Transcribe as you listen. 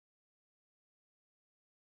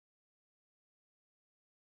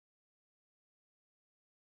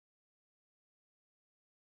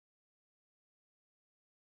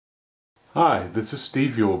Hi, this is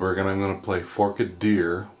Steve Eulberg and I'm going to play Forked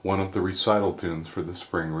Deer, one of the recital tunes for the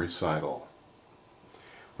Spring Recital.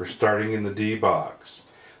 We're starting in the D box.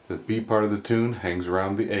 The B part of the tune hangs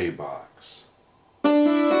around the A box.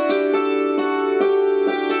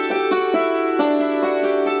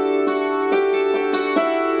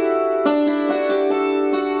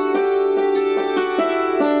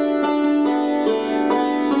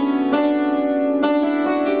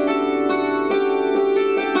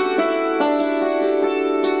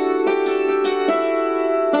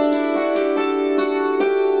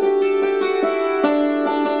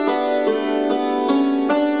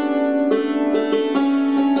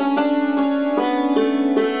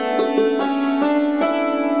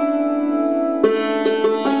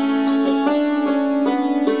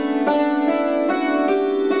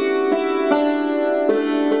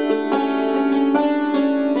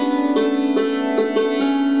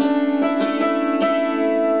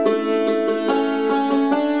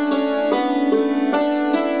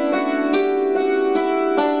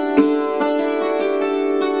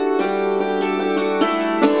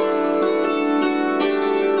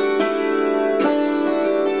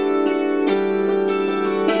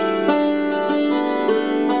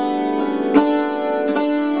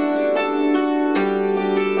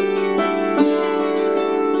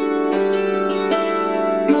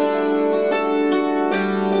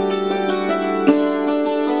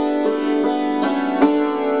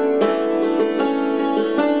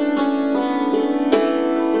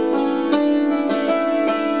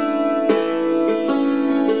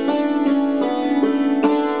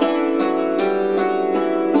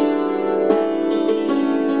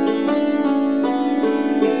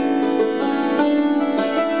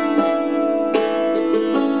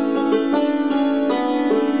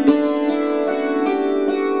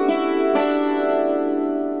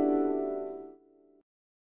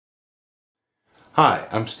 Hi,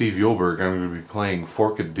 I'm Steve Eulberg. I'm going to be playing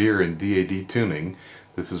Forked Deer in DAD tuning.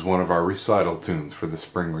 This is one of our recital tunes for the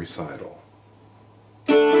Spring Recital.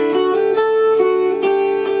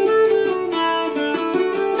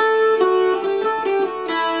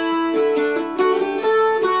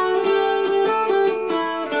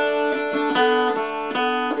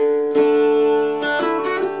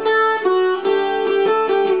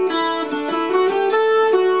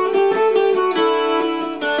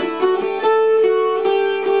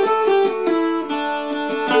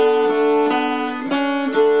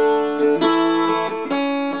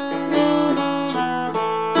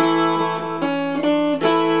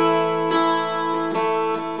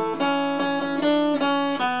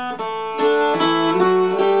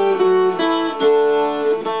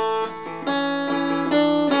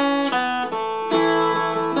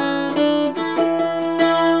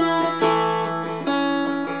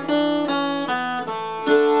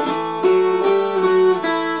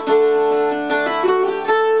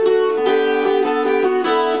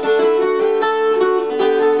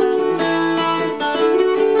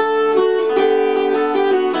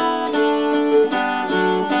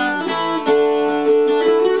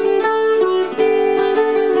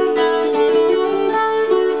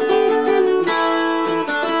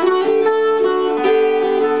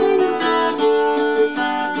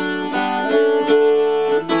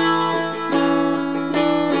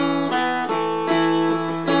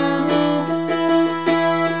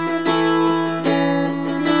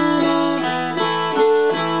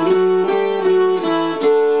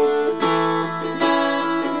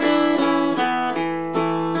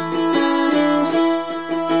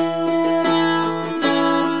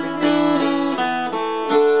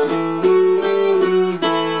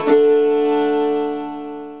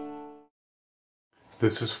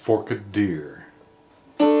 This is Forked Deer.